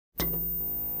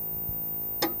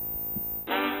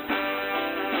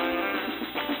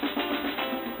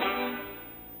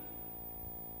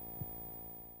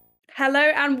Hello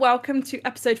and welcome to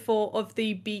episode 4 of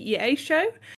the BEA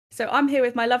show. So I'm here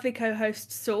with my lovely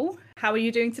co-host Saul. How are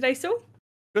you doing today, Saul?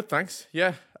 Good, thanks.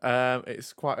 Yeah,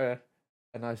 it's quite a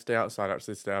nice day outside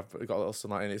actually today. I've got a little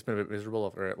sunlight in. It's been a bit miserable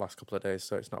over the last couple of days,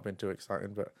 so it's not been too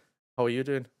exciting. But how are you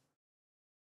doing?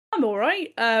 I'm all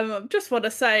right. Just want to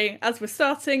say, as we're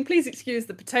starting, please excuse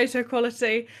the potato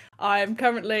quality. I'm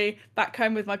currently back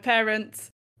home with my parents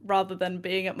rather than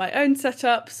being at my own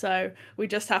setup, so we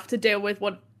just have to deal with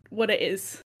what it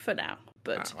is for now.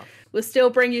 But we'll still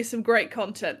bring you some great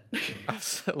content.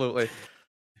 Absolutely.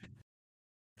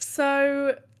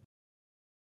 So,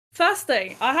 first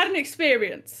thing, I had an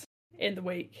experience in the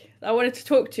week I wanted to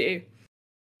talk to you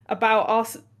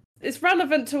about. It's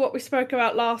relevant to what we spoke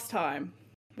about last time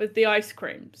with the ice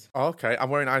creams. Oh, okay, I'm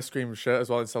wearing an ice cream shirt as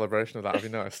well in celebration of that. Have you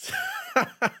noticed?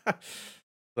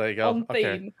 There you go. On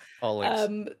Okay. theme. All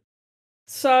links.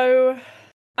 So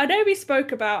I know we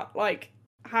spoke about like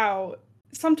how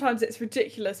sometimes it's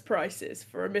ridiculous prices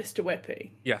for a Mr.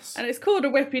 Whippy. Yes. And it's called a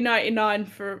Whippy 99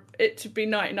 for it to be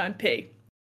 99p.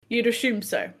 You'd assume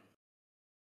so.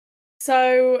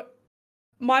 So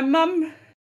my mum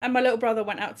and my little brother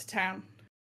went out to town.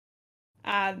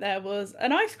 And there was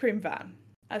an ice cream van,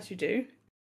 as you do.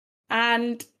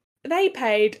 And they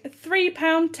paid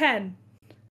 £3.10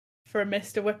 for a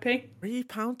Mr. Whippy.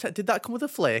 £3? Did that come with a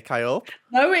flake, I hope?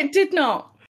 No, it did not.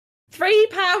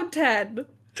 £3.10.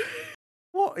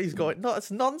 What is going? No, it's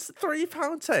nonsense.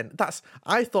 £3.10.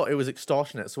 I thought it was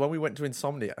extortionate. So when we went to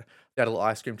Insomnia, they had a little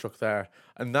ice cream truck there,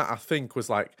 and that I think was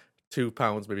like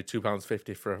 £2, maybe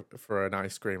 £2.50 for an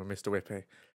ice cream, a Mr. Whippy.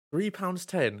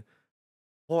 £3.10.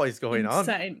 What is going on?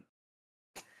 Insane.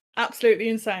 Absolutely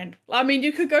insane. I mean,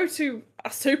 you could go to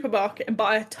a supermarket and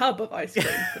buy a tub of ice cream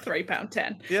for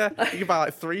 £3.10. Yeah, you can buy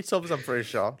like 3 tubs, I'm pretty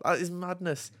sure. That is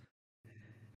madness.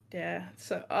 Yeah,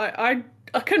 so I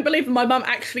couldn't believe my mum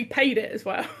actually paid it as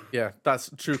well. Yeah, that's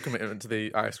true commitment to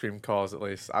the ice cream cause, at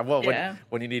least.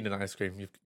 When you need an ice cream,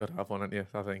 you've got to have one, haven't you?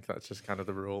 I think that's just kind of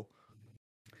the rule.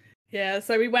 Yeah,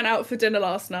 so we went out for dinner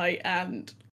last night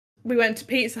and we went to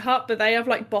Pizza Hut, but they have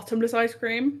like bottomless ice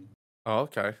cream. Oh,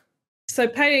 okay. So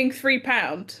paying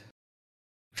 £3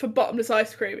 for bottomless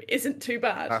ice cream isn't too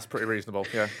bad. That's pretty reasonable,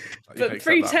 yeah. But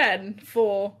 £3.10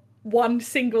 for one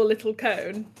single little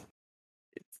cone,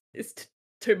 it's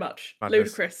too much. Madness.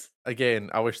 Ludicrous. Again,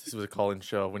 I wish this was a call-in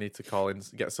show. We need to call in,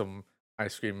 get some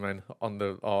ice cream men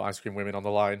or ice cream women on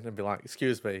the line and be like,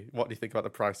 excuse me, what do you think about the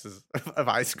prices of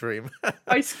ice cream?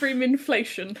 Ice cream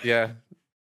inflation. Yeah.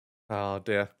 Oh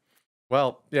dear.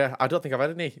 Well, yeah, I don't think I've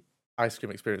had any ice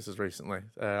cream experiences recently.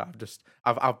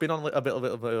 I've been on a bit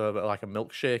like a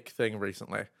milkshake thing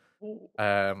recently.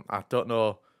 I don't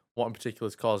know what in particular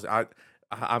has caused it.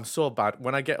 I'm so bad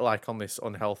when I get like on this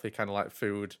unhealthy kind of like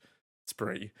food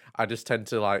spree. I just tend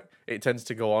to it tends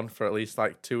to go on for at least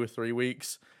like 2 or 3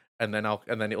 weeks, and then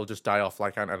it'll just die off.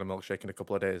 Like I haven't had a milkshake in a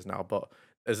couple of days now, but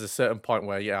there's a certain point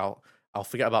where I'll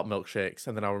forget about milkshakes,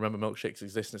 and then I'll remember milkshakes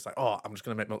exist, and it's like, oh, I'm just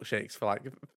gonna make milkshakes for like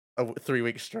 3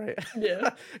 weeks straight. Yeah.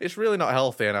 It's really not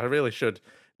healthy, and I really should.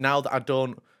 Now that I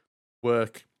don't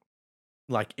work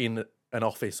like in an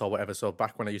office or whatever, so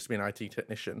back when I used to be an IT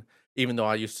technician, even though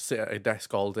I used to sit at a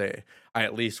desk all day, I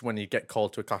at least, when you get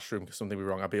called to a classroom because something was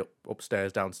wrong, I'd be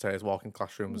upstairs, downstairs, walking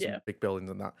classrooms and big buildings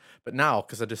and that. But now,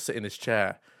 because I just sit in this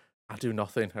chair, I do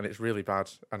nothing, and it's really bad,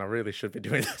 and I really should be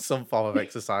doing some form of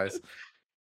exercise.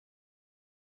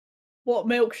 What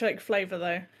milkshake flavour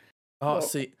though?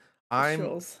 See,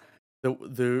 I'm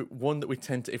the one that we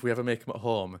tend to, if we ever make them at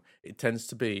home, it tends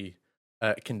to be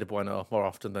Kinder Bueno more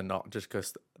often than not, just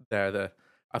because they're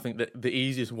I think the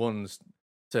easiest ones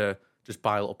to just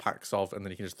buy little packs of, and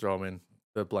then you can just throw them in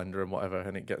the blender and whatever,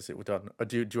 and it gets it done. Or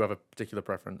do you have a particular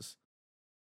preference?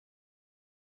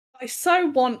 I so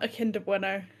want a Kinder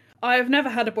Bueno. I have never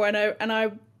had a Bueno, and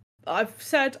I've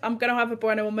said I'm gonna have a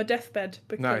Bueno on my deathbed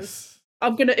because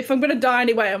Nice. if I'm gonna die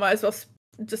anyway, I might as well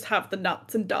just have the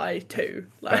nuts and die too.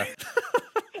 Like,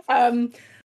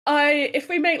 if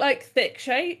we make like thick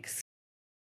shakes,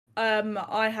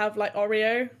 I have like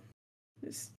Oreo.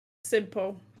 It's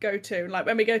simple go-to. Like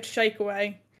when we go to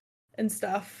Shakeaway and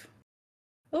stuff.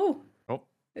 Oh,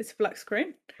 it's a black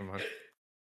screen.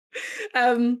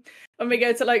 When we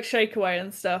go to like Shakeaway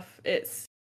and stuff, it's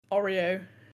Oreo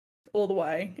all the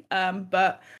way.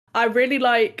 But I really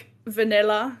like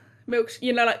vanilla milk.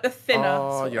 You know, like the thinner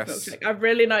sort of milkshake. I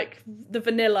really like the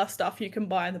vanilla stuff you can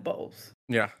buy in the bottles.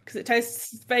 Yeah, because it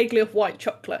tastes vaguely of white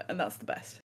chocolate, and that's the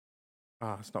best.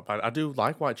 It's not bad. I do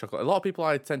like white chocolate. A lot of people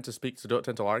I tend to speak to don't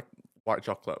tend to like white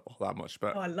chocolate all that much,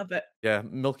 but I love it. Yeah,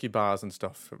 milky bars and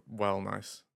stuff, well,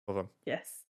 nice. Love them.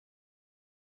 Yes.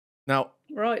 Now,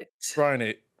 right,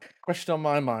 Bryony, question on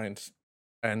my mind,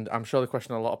 and I'm sure the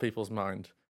question on a lot of people's mind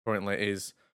currently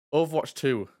is Overwatch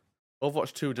 2.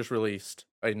 Overwatch 2 just released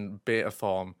in beta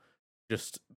form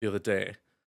just the other day.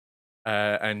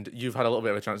 And you've had a little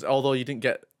bit of a chance, although you didn't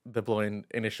get the blowing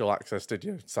initial access, did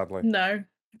you? Sadly. No.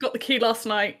 Got the key last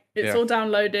night. It's all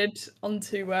downloaded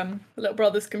onto my little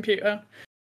brother's computer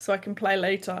so I can play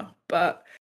later. But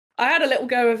I had a little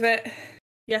go of it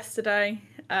yesterday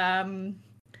when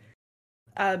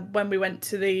we went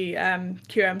to the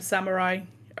QM Samurai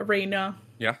arena.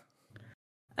 Yeah.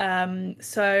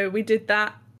 So we did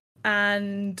that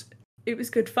and it was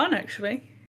good fun actually.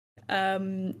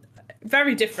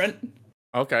 Very different.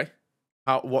 Okay.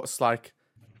 What's like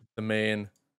the main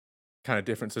kind of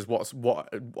differences?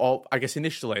 I guess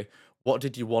initially, what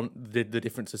did you want the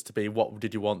differences to be? What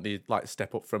did you want the like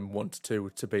step up from 1 to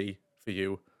 2 to be for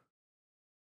you?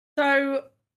 So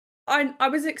I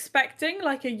was expecting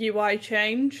like a UI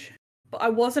change, but I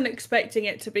wasn't expecting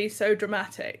it to be so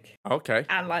dramatic. Okay.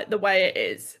 And like the way it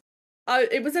is.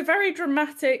 It was a very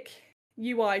dramatic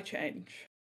UI change.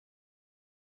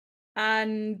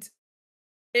 And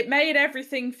it made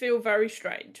everything feel very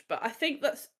strange. But I think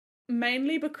that's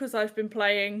mainly because I've been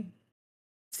playing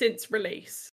since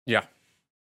release. Yeah.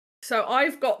 So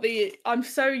I'm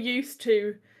so used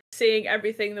to seeing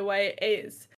everything the way it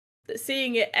is that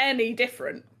seeing it any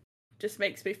different just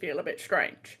makes me feel a bit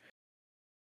strange.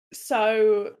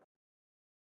 So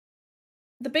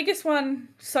the biggest one,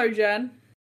 Sojourn,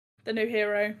 the new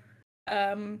hero.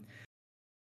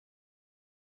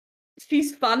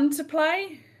 She's fun to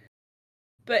play,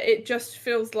 but it just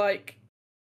feels like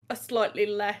a slightly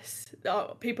less.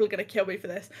 People are going to kill me for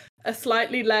this. A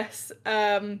slightly less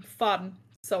fun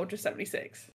Soldier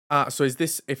 76. So is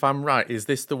this, if I'm right, is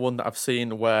this the one that I've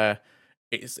seen where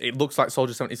it looks like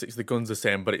Soldier 76? The gun's the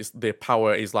same, but the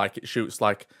power is like it shoots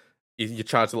like you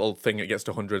charge a little thing, it gets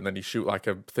to 100, and then you shoot like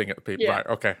a thing at the people. Yeah. Right?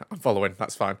 Okay, I'm following.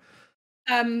 That's fine.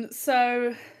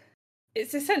 So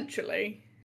it's essentially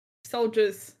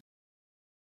Soldier's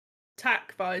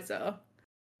tack visor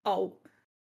ult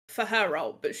for her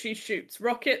ult, but she shoots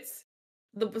rockets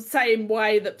the same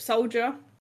way that Soldier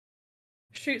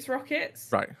shoots rockets.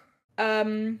 Right.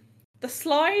 The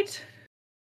slide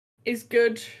is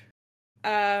good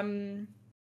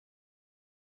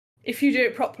if you do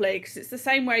it properly, because it's the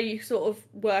same way you sort of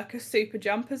work a super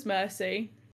jump as Mercy.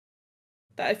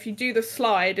 That if you do the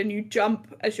slide and you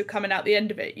jump as you're coming out the end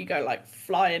of it, you go like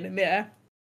flying in the air.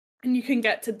 And you can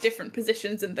get to different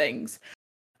positions and things.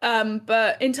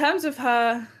 But in terms of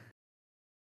her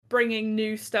bringing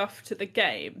new stuff to the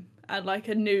game and like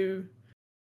a new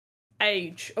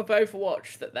age of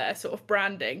Overwatch that they're sort of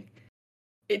branding,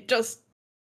 it just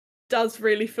does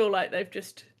really feel like they've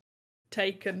just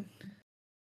taken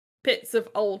bits of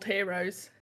old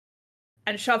heroes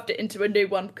and shoved it into a new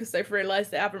one because they've realised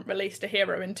they haven't released a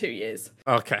hero in 2 years.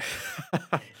 Okay.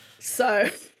 So,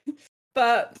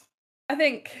 but I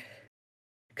think,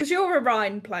 because you're a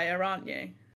Rhine player, aren't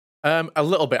you? A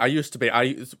little bit. I used to be.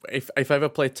 If I ever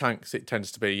play tanks, it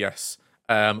tends to be, yes.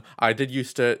 I did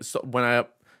used to, when I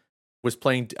was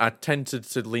playing, I tended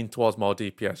to lean towards more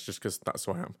DPS just because that's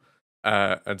who I am.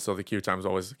 And so the queue times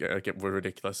always get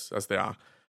ridiculous as they are.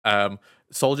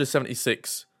 Soldier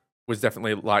 76 was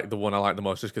definitely like the one I liked the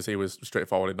most just because he was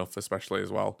straightforward enough, especially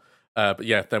as well. But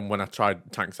yeah, then when I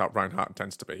tried tanks out, Reinhardt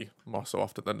tends to be more so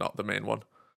often than not the main one.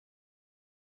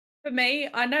 For me,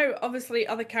 I know obviously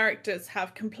other characters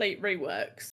have complete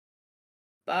reworks,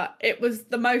 but it was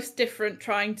the most different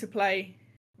trying to play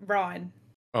Ryan.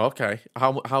 Okay.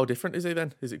 How different is he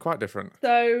then? Is it quite different?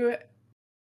 So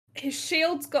his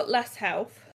shield's got less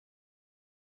health.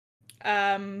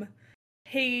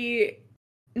 He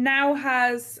now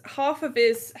has half of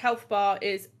his health bar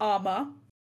is armor,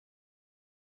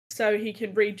 so he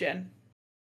can regen.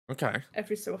 Okay.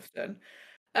 Every so often.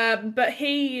 But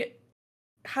he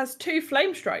has 2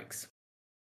 flame strikes.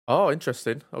 Oh,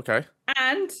 interesting. Okay.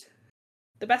 And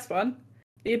the best one,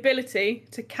 the ability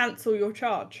to cancel your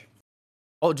charge.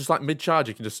 Oh, just like mid-charge,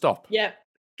 you can just stop? Yep.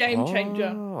 Game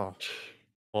changer.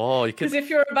 Oh, you can... Because if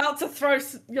you're about to throw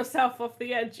yourself off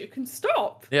the edge, you can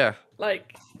stop. Yeah.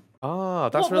 Like... Oh,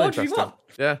 that's really interesting. Do you want?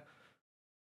 Yeah.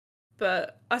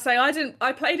 But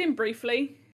I played him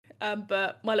briefly,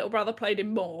 but my little brother played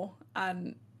him more,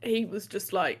 and he was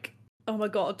just like, oh my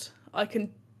god, I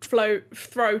can throw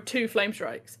 2 flame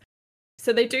strikes.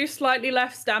 So they do slightly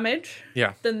less damage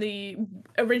than the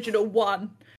original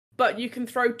one, but you can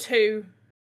throw 2,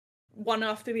 one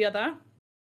after the other.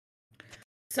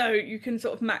 So you can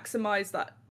sort of maximize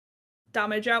that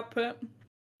damage output,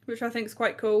 which I think is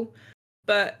quite cool.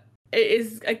 But it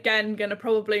is, again, going to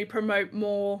probably promote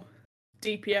more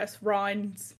DPS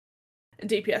Rhines and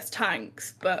DPS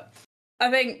tanks, but I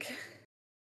think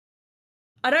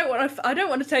I don't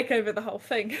want to take over the whole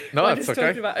thing. No, by it's just okay.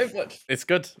 talking about Overwatch. It's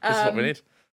good. This is what we need.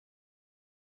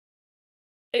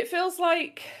 It feels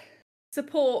like the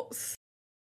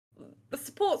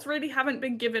supports really haven't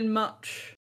been given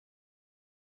much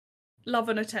love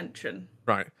and attention.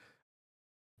 Right.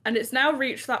 And it's now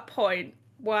reached that point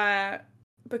where,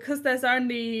 because there's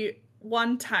only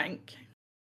one tank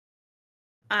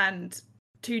and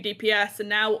 2 DPS, and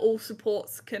now all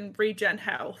supports can regen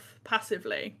health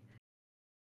passively,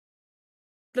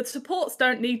 the supports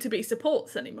don't need to be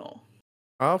supports anymore.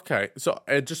 Okay, so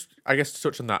just, I guess, to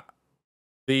touch on that,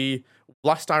 the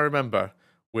last I remember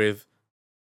with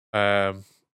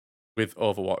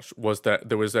Overwatch was that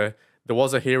there was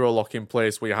a hero lock in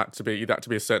place where you'd have to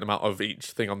be a certain amount of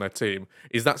each thing on their team.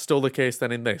 Is that still the case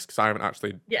then in this? Because I haven't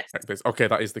actually checked this. Okay,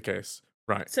 that is the case.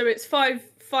 Right. So it's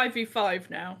 5v5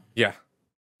 now. Yeah.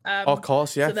 Of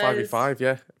course, yeah. So 5v5,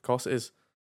 yeah. Of course it is.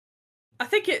 I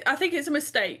think it's a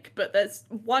mistake, but there's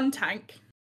one tank,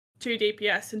 2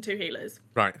 DPS, and 2 healers.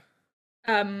 Right.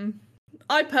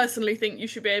 I personally think you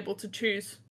should be able to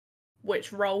choose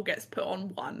which role gets put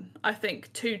on one. I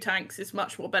think 2 tanks is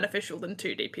much more beneficial than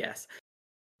 2 DPS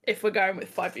if we're going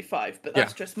with 5v5, but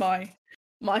that's just my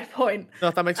point.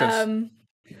 No, that makes sense.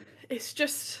 It's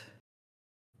just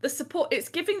the support. It's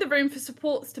giving the room for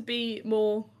supports to be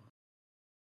more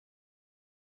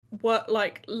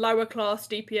lower class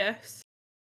DPS.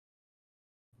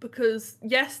 Because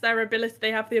yes,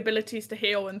 they have the abilities to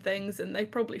heal and things, and they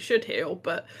probably should heal,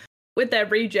 but with their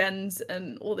regens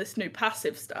and all this new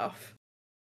passive stuff,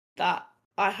 that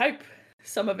I hope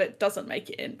some of it doesn't make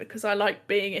it in, because I like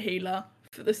being a healer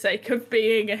for the sake of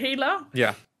being a healer.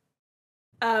 Yeah.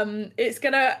 It's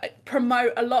gonna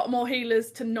promote a lot more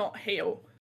healers to not heal.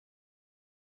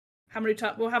 How many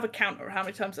times? We'll have a counter how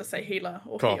many times I say healer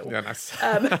or cool. heal. Yeah, nice.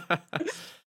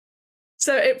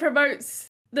 So it promotes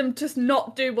them to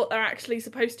not do what they're actually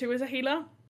supposed to as a healer,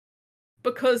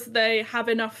 because they have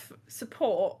enough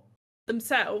support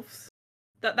themselves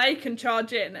that they can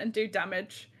charge in and do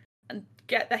damage and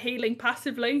get the healing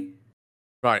passively.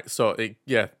 Right, so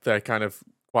they're kind of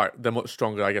they're much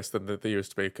stronger, I guess, than they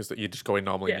used to be, because you just go in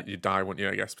normally and you die, wouldn't you,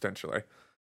 I guess, potentially.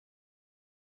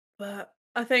 But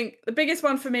I think the biggest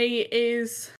one for me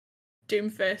is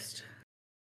Doomfist.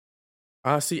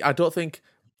 See, I don't think,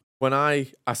 when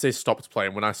I say stopped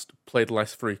playing, when I played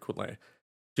less frequently,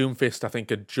 Doomfist, I think,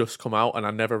 had just come out, and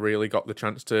I never really got the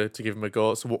chance to give him a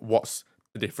go. So what's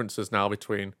the differences now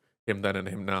between him then and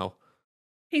him now?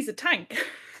 He's a tank.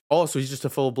 Oh, so he's just a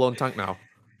full-blown tank now?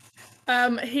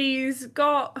 He's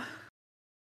got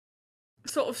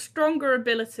sort of stronger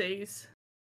abilities,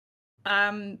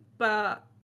 but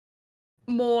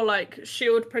more like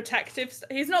shield protective.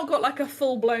 He's not got like a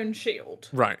full-blown shield.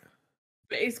 Right.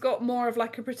 But he's got more of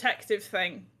like a protective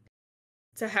thing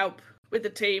to help with the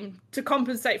team, to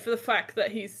compensate for the fact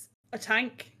that he's a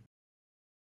tank.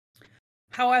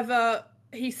 However,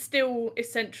 he's still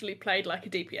essentially played like a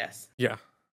DPS. Yeah.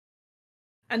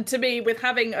 And to me, with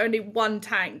having only one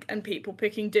tank and people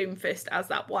picking Doomfist as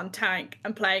that one tank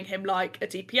and playing him like a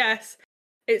DPS,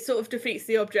 it sort of defeats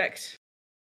the object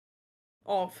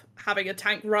of having a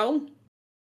tank role.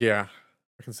 Yeah,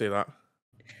 I can see that.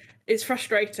 It's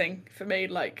frustrating for me.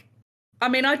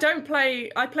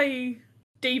 I play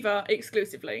D.Va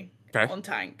exclusively on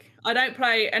tank. I don't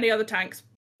play any other tanks,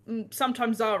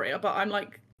 sometimes Zarya, but I'm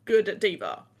good at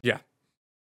D.Va. Yeah.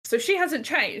 So she hasn't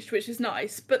changed, which is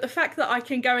nice, but the fact that I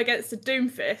can go against a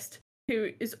Doomfist,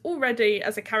 who is already,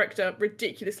 as a character,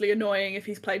 ridiculously annoying if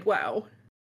he's played well,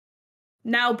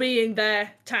 now being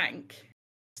their tank,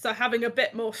 so having a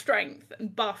bit more strength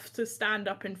and buff to stand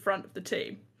up in front of the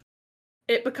team,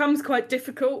 it becomes quite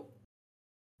difficult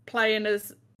playing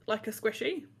as a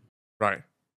squishy. Right.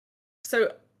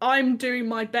 So I'm doing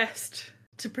my best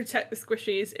to protect the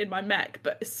squishies in my mech,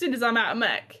 but as soon as I'm out of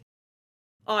mech,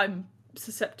 I'm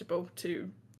susceptible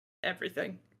to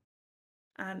everything.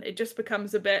 And it just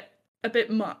becomes a bit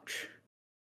much.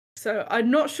 So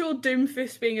I'm not sure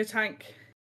Doomfist being a tank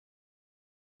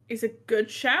is a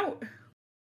good shout,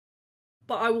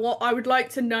 but I would like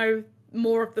to know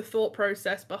more of the thought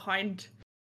process behind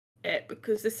it,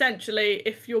 because essentially,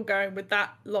 if you're going with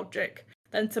that logic,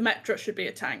 then Symmetra should be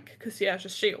a tank because he has a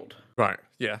shield. Right.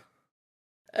 Yeah.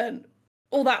 And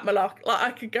all that malark,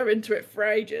 I could go into it for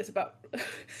ages about,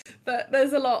 but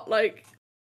there's a lot.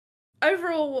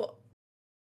 Overall,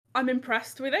 I'm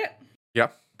impressed with it. Yeah.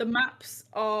 The maps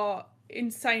are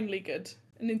insanely good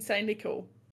and insanely cool.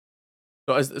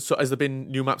 So has there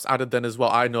been new maps added then as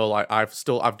well? I know, I've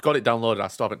got it downloaded. I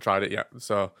still haven't tried it yet.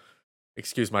 So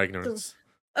Excuse my ignorance.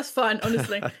 That's fine,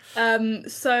 honestly.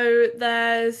 So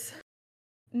there's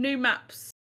new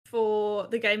maps for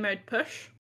the game mode push.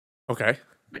 Okay.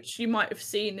 Which you might have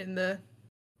seen in the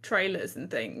trailers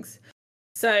and things.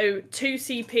 So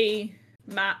 2CP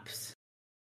maps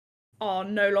are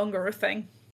no longer a thing.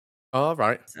 All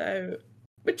right. So,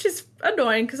 which is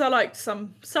annoying because I liked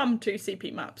some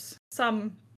 2CP maps.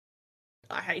 Some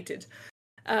I hated.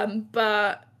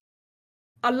 But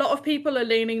a lot of people are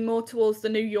leaning more towards the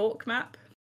New York map.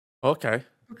 Okay.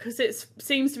 Because it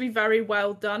seems to be very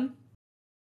well done.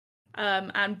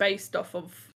 And based off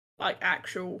of like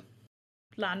actual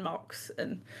landmarks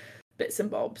and bits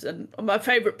and bobs. And my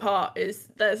favourite part is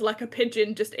there's like a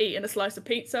pigeon just eating a slice of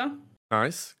pizza.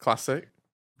 Nice. Classic.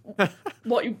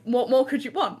 What more could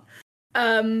you want?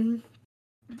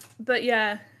 But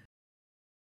yeah,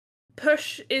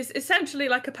 push is essentially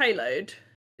like a payload.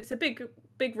 It's a big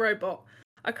robot.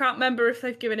 I can't remember if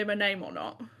they've given him a name or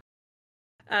not.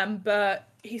 But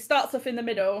he starts off in the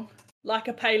middle like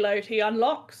a payload. He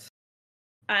unlocks,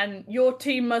 and your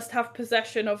team must have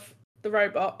possession of the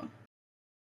robot,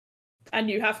 and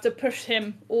you have to push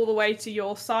him all the way to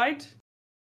your side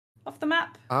of the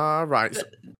map. Right.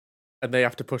 But, and they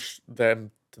have to push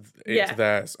them to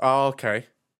theirs. Oh, okay.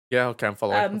 Yeah, okay, I'm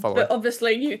following. But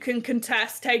obviously you can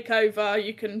contest, take over,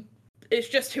 it's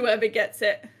just whoever gets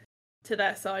it to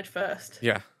their side first.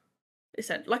 Yeah.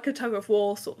 It's like a tug of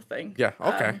war sort of thing. Yeah,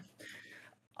 okay.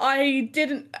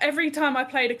 Every time I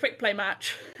played a quick play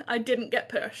match, I didn't get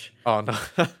push. Oh, no.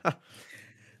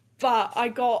 But I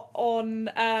got on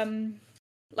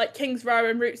like King's Row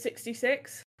and Route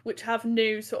 66, which have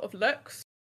new sort of looks.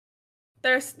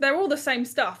 They're all the same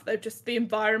stuff. They're just the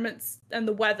environments and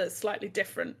the weather's slightly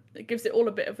different. It gives it all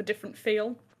a bit of a different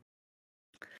feel,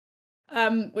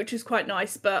 which is quite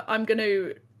nice. But I'm going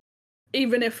to,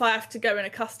 even if I have to go in a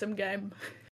custom game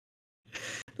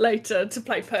later to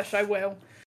play push, I will.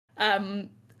 And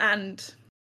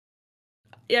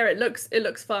yeah, it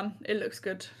looks fun. It looks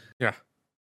good. Yeah.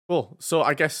 Cool. So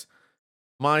I guess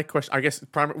my question,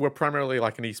 we're primarily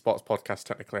like an esports podcast,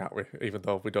 technically, aren't we? Even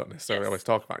though we don't necessarily always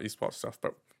talk about esports stuff,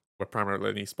 but we're primarily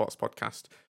an esports podcast.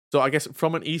 So I guess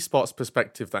from an esports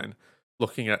perspective then,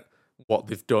 looking at what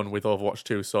they've done with Overwatch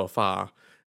 2 so far,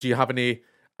 do you have any,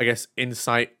 I guess,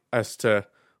 insight as to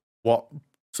what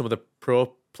some of the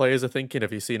pro players are thinking?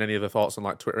 Have you seen any of the thoughts on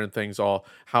like Twitter and things, or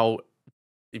how,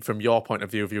 from your point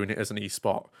of view, viewing it as an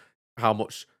esport, how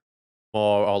much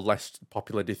more or less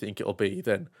popular do you think it'll be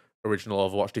than original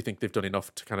Overwatch? Do you think they've done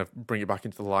enough to kind of bring it back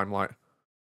into the limelight?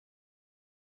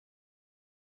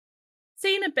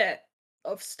 Seen a bit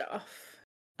of stuff,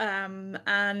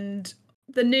 and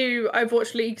the new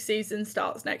Overwatch League season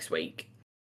starts next week,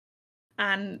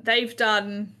 and they've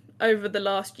done over the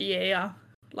last year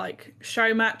like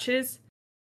show matches,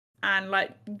 and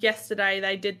like yesterday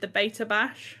they did the beta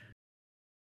bash.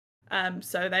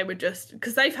 So they were just,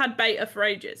 because they've had beta for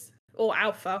ages, or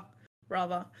alpha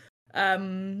rather.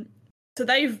 So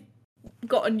they've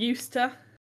gotten used to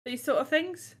these sort of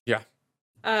things. Yeah.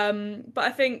 But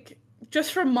I think,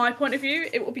 just from my point of view,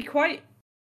 it will be quite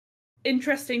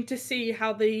interesting to see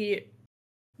how the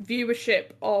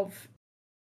viewership of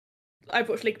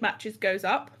Overwatch League matches goes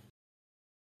up.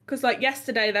 Because like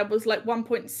yesterday there was like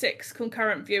 1.6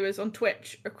 concurrent viewers on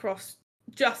Twitch across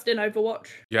just in Overwatch.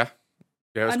 Yeah.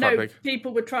 Yeah, it's I quite know big.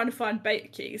 people were trying to find beta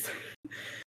keys.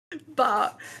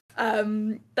 But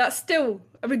that's still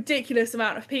a ridiculous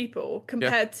amount of people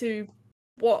compared to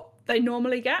what they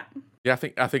normally get. Yeah,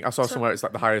 I think I saw somewhere it's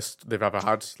like the highest they've ever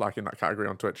had, like in that category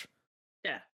on Twitch.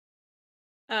 Yeah.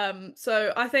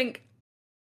 So I think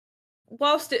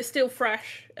whilst it's still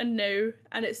fresh and new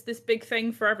and it's this big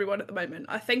thing for everyone at the moment,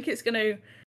 I think it's going to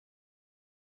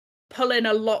pull in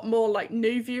a lot more like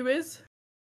new viewers.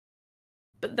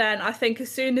 But then I think as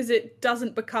soon as it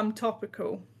doesn't become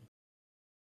topical,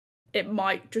 it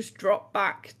might just drop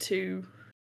back to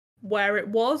where it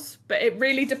was. But it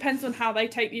really depends on how they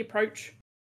take the approach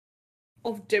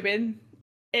of doing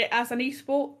it as an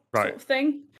esport sort of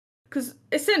thing. Because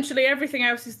essentially everything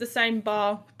else is the same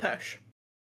bar push.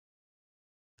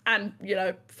 And,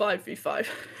 5v5.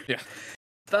 Yeah.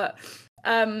 But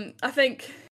I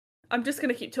think I'm just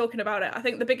going to keep talking about it. I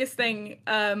think the biggest thing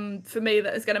for me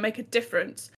that is going to make a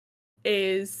difference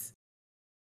is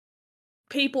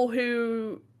people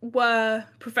who were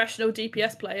professional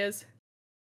DPS players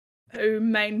who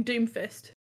main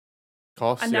Doomfist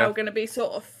are now going to be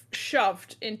sort of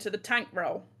shoved into the tank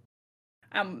role.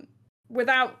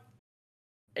 Without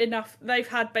enough, they've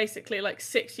had basically like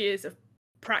 6 years of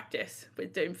practice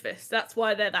with Doomfist. That's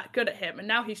why they're that good at him. And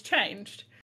now he's changed.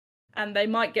 And they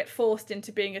might get forced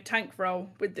into being a tank role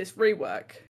with this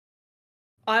rework.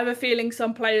 I have a feeling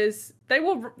some players they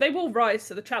will rise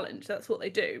to the challenge. That's what they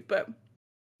do, but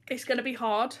it's going to be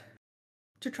hard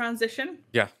to transition.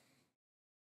 Yeah.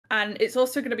 And it's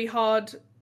also going to be hard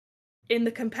in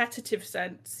the competitive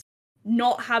sense,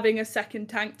 not having a second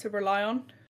tank to rely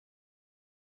on.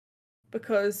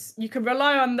 Because you can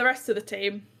rely on the rest of the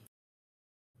team,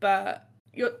 but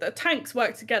the tanks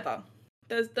work together.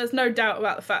 There's no doubt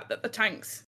about the fact that the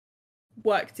tanks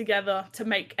work together to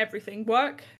make everything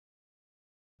work.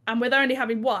 And with only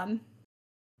having one,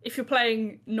 if you're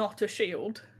playing not a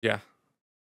shield, yeah,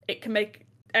 it can make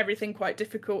everything quite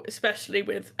difficult, especially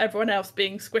with everyone else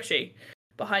being squishy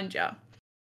behind you.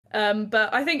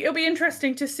 But I think it'll be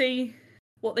interesting to see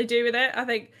what they do with it. I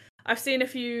think I've seen a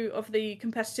few of the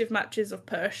competitive matches of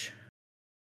Push,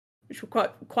 which were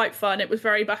quite fun. It was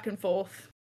very back and forth,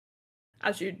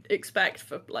 as you'd expect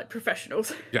for like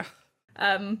professionals. Yeah.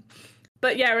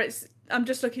 But yeah, I'm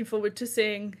just looking forward to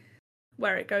seeing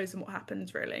where it goes and what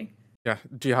happens, really. Yeah.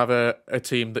 Do you have a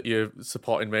team that you're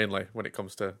supporting mainly when it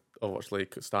comes to Overwatch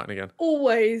League starting again?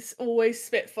 Always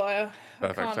Spitfire.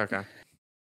 Perfect. Okay.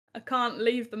 I can't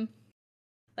leave them.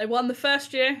 They won the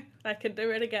first year. They can do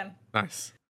it again.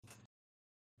 Nice.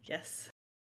 Yes.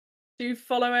 Do you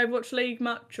follow Overwatch League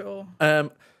much, or?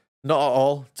 Not at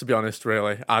all, to be honest.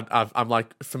 Really, I'm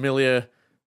like familiar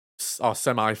or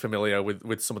semi-familiar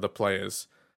with some of the players,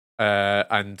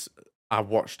 and I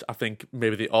watched, I think,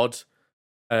 maybe the odd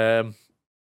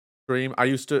stream. I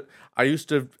used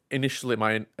to initially,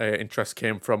 my interest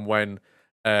came from when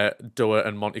Dua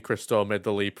and Monte Cristo made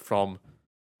the leap from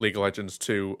League of Legends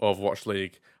to Overwatch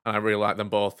League, and I really like them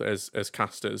both as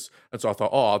casters. And so I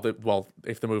thought, well,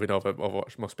 if they're moving over,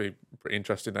 Overwatch must be pretty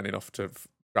interesting then enough to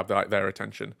grab their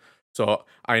attention. So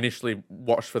I initially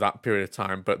watched for that period of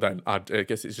time, but then I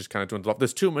guess it's just kind of dwindled off.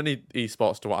 There's too many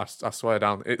esports to watch. I swear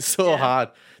down. It's so hard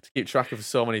to keep track of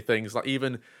so many things. Like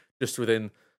even just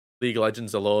within League of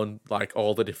Legends alone, like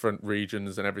all the different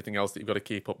regions and everything else that you've got to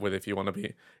keep up with if you want to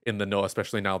be in the know,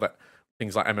 especially now that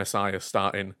things like MSI are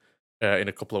starting in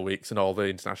a couple of weeks and all the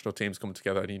international teams come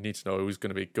together, and you need to know who's going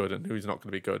to be good and who's not going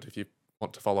to be good if you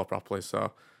want to follow properly.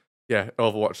 So yeah,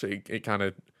 Overwatch, it kind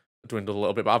of dwindled a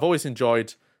little bit, but I've always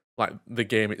enjoyed like the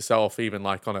game itself, even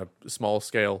like on a small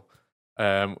scale.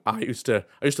 I used to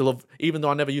love, even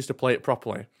though I never used to play it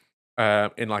properly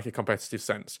in like a competitive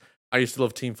sense, I used to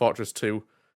love Team Fortress 2,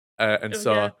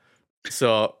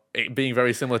 so it being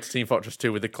very similar to Team Fortress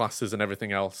 2 with the classes and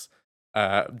everything else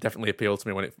definitely appealed to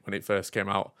me when it first came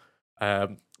out.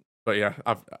 But yeah,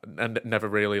 I've never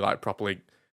really like properly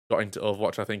got into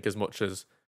Overwatch, I think, as much as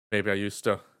maybe I used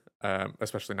to,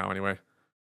 especially now anyway.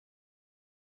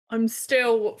 I'm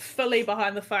still fully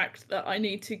behind the fact that I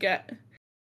need to get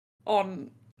on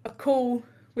a call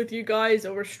with you guys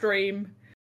or a stream.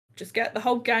 Just get the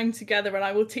whole gang together and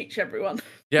I will teach everyone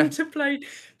to play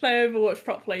Overwatch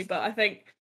properly. But I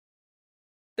think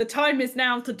the time is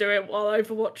now to do it while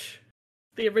Overwatch,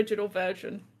 the original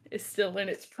version, is still in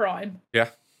its prime.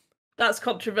 Yeah. That's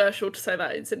controversial to say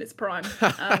that it's in its prime.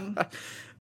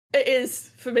 It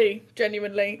is, for me,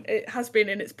 genuinely. It has been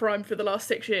in its prime for the last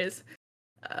 6 years.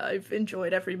 I've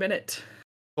enjoyed every minute.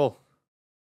 Cool.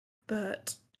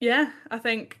 But yeah, I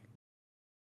think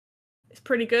it's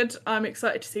pretty good. I'm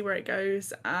excited to see where it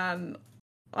goes, and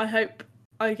I hope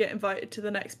I get invited to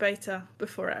the next beta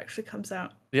before it actually comes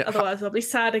out. Yeah. Otherwise, I'll be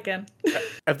sad again.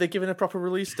 Have they given a proper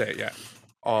release date yet?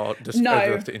 Or just no.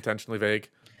 left it intentionally vague?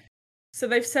 So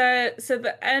they've said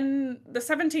the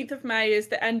 17th of May is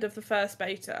the end of the first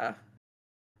beta,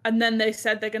 and then they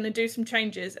said they're going to do some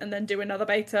changes and then do another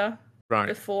beta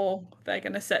before they're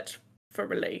going to set for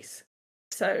release.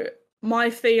 So my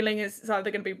feeling is it's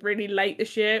either going to be really late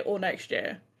this year or next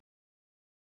year.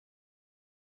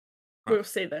 We'll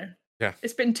see though. Yeah,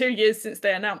 it's been 2 years since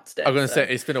they announced it. I'm going to say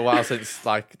it's been a while since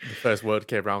like the first word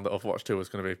came around that Overwatch 2 was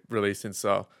going to be releasing.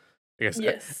 So I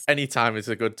guess any time is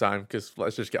a good time because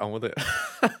let's just get on with it.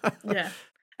 Yeah,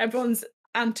 everyone's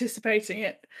anticipating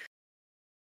it.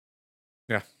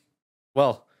 Yeah.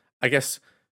 Well, I guess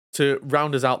to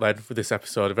round us out then with this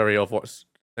episode, a very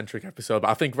Overwatch-centric episode, but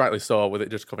I think rightly so with it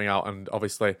just coming out, and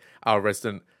obviously our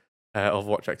resident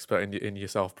Overwatch expert in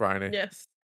yourself, Bryony. Yes.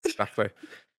 Exactly.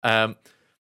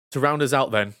 To round us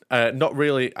out then, not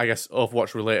really, I guess,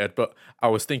 Overwatch related, but I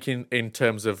was thinking in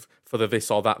terms of for the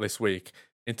this or that this week,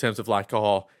 in terms of like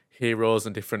heroes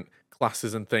and different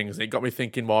classes and things. It got me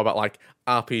thinking more about like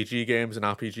RPG games and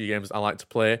RPG games I like to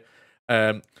play.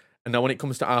 And now when it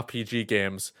comes to RPG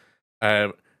games,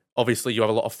 obviously you have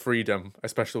a lot of freedom,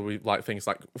 especially with like things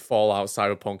like Fallout,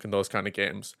 Cyberpunk and those kind of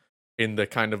games, in the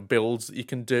kind of builds that you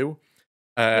can do.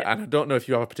 And I don't know if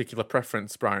you have a particular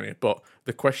preference, Bryony, but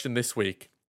the question this week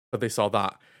for this or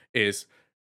that is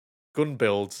gun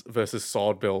builds versus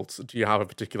sword builds. Do you have a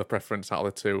particular preference out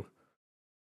of the two?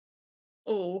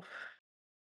 Oh,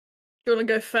 do you want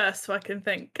to go first so I can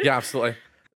think? Yeah, absolutely.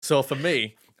 So for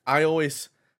me, I always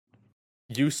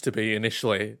used to be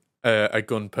initially a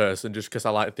gun person just because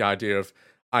I liked the idea of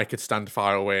I could stand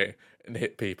far away and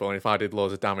hit people, and if I did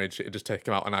loads of damage, it'd just take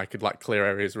them out, and I could like clear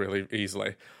areas really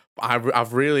easily. But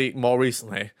I've really more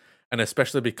recently, and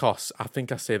especially because I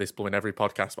think I say this in every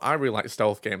podcast, but I really like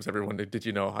stealth games. Everyone, did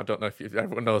you know? I don't know if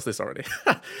everyone knows this already,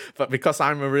 but because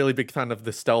I'm a really big fan of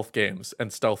the stealth games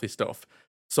and stealthy stuff,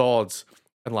 swords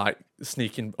and like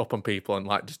sneaking up on people and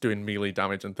like just doing melee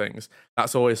damage and things,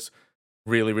 that's always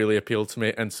really, really appealed to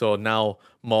me. And so now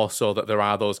more so that there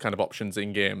are those kind of options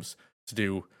in games to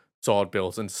do sword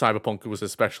builds. And Cyberpunk was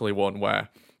especially one where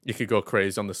you could go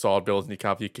crazy on the sword builds and you could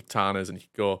have your katanas and you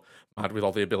could go mad with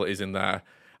all the abilities in there.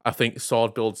 I think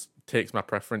sword builds takes my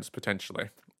preference potentially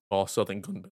more so than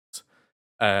gun builds.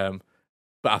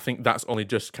 But I think that's only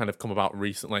just kind of come about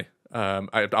recently.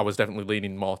 I was definitely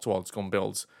leaning more towards gun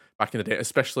builds back in the day,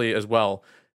 especially as well,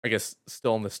 I guess,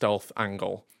 still on the stealth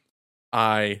angle.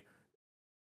 I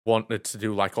wanted to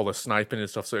do like all the sniping and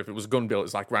stuff. So if it was gun build,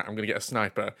 it's like, right, I'm going to get a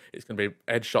sniper. It's going to be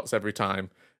headshots every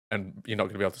time, and you're not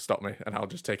going to be able to stop me, and I'll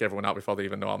just take everyone out before they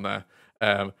even know I'm there.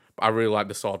 But I really like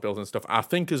the sword builds and stuff. I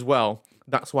think as well,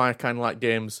 that's why I kind of like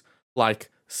games like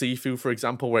Sifu, for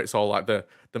example, where it's all like the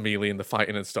melee and the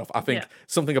fighting and stuff. I think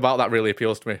something about that really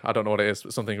appeals to me. I don't know what it is,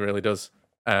 but something really does.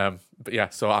 But yeah,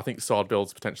 so I think sword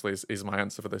builds potentially is my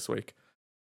answer for this week.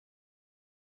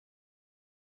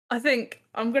 I think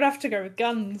I'm going to have to go with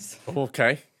guns.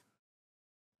 Okay.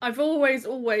 I've always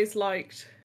liked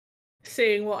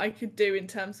seeing what I could do in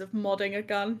terms of modding a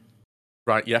gun.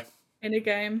 Right, yeah. In a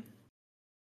game.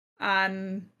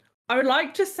 And I would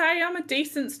like to say I'm a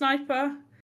decent sniper.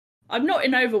 I'm not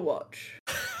in Overwatch,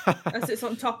 as it's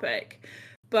on topic,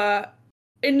 but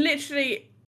in literally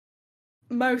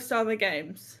most other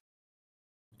games,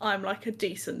 I'm like a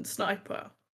decent sniper.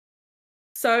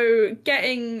 So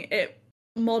getting it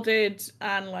modded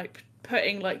and like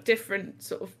putting like different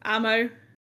sort of ammo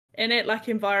in it, like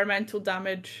environmental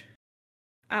damage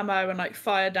ammo and like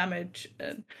fire damage,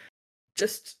 and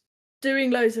just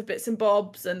doing loads of bits and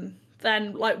bobs, and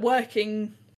then like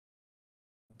working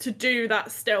to do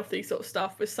that stealthy sort of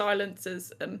stuff with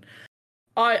silencers. And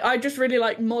I just really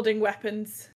like modding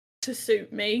weapons to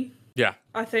suit me. Yeah.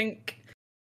 I think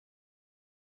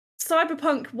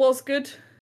Cyberpunk was good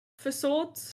for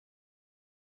swords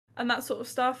and that sort of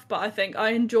stuff, but I think I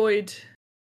enjoyed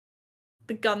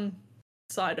the gun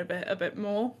side of it a bit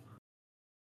more.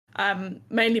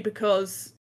 Mainly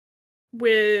because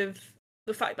with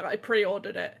the fact that I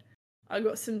pre-ordered it, I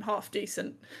got some half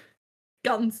decent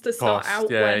guns to start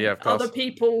out when other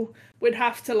people would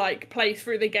have to like play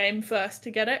through the game first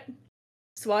to get it.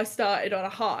 So I started on a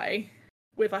high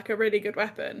with like a really good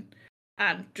weapon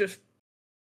and just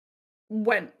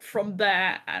went from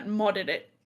there and modded it.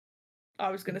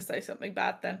 I was going to say something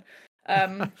bad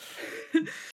then.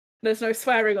 There's no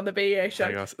swearing on the BEA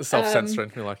show.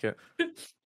 Self-censoring, we like it.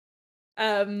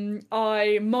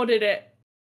 I modded it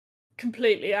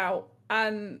completely out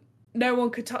and no one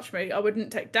could touch me. I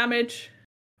wouldn't take damage.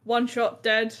 One shot,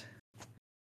 dead.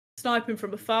 Sniping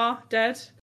from afar, dead.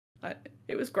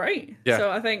 It was great. Yeah.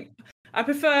 So I think I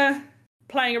prefer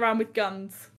playing around with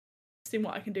guns, seeing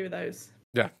what I can do with those.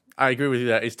 Yeah, I agree with you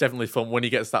there. It's definitely fun when you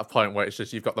get to that point where it's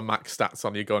just you've got the max stats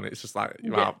on your gun. It's just like,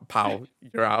 pal,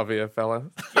 you're out of here, fella.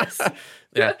 Yes.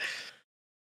 Yeah.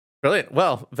 Brilliant.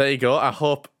 Well, there you go. I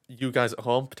hope you guys at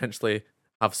home potentially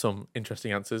have some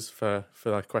interesting answers for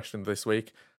that question this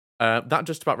week. That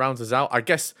just about rounds us out. I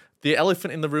guess the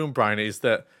elephant in the room, Brian, is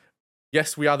that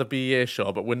yes, we are the BEA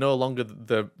show, but we're no longer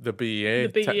the BEA,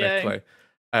 technically.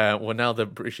 We're now the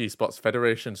British Esports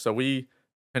Federation, so we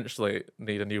potentially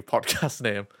need a new podcast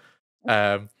name.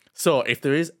 So if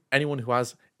there is anyone who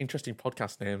has interesting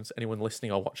podcast names, anyone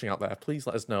listening or watching out there, please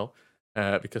let us know,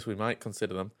 because we might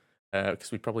consider them,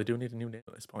 because we probably do need a new name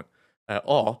at this point.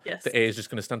 Or the A is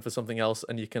just going to stand for something else,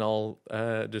 and you can all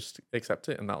just accept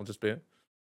it, and that'll just be it.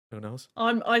 Who knows?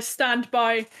 I stand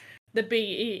by the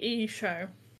BEE show.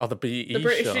 Oh, the BEE the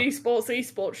British show.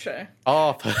 Esports show.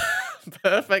 Oh,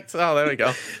 perfect. Oh, there we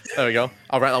go. There we go.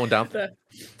 I'll write that one down.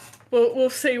 We'll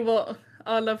see what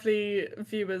our lovely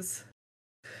viewers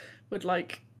would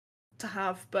like to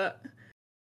have, but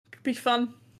it could be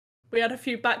fun. We had a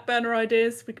few back burner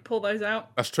ideas. We could pull those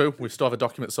out. That's true. We still have a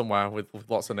document somewhere with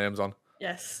lots of names on.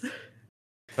 Yes.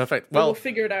 Perfect. Well, we'll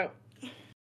figure it out.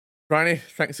 Bryony,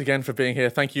 thanks again for being here.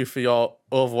 Thank you for your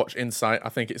Overwatch insight. I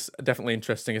think it's definitely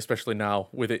interesting, especially now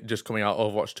with it just coming out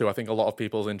Overwatch 2. I think a lot of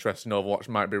people's interest in Overwatch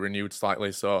might be renewed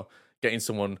slightly. So getting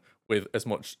someone with as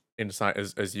much insight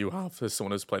as you have, as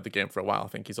someone who's played the game for a while, I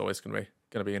think is always going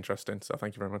to be interesting. So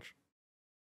thank you very much.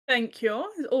 Thank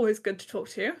you. It's always good to talk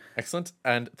to you. Excellent.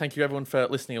 And thank you everyone for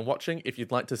listening and watching. If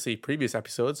you'd like to see previous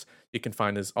episodes, you can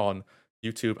find us on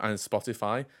YouTube and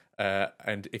Spotify.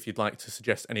 And if you'd like to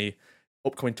suggest any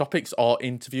upcoming topics or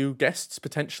interview guests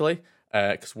potentially,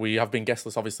 because we have been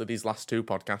guestless obviously these last two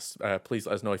podcasts, please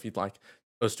let us know if you'd like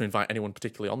us to invite anyone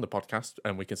particularly on the podcast,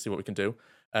 and we can see what we can do.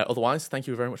 Otherwise, thank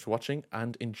you very much for watching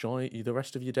and enjoy the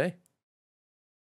rest of your day.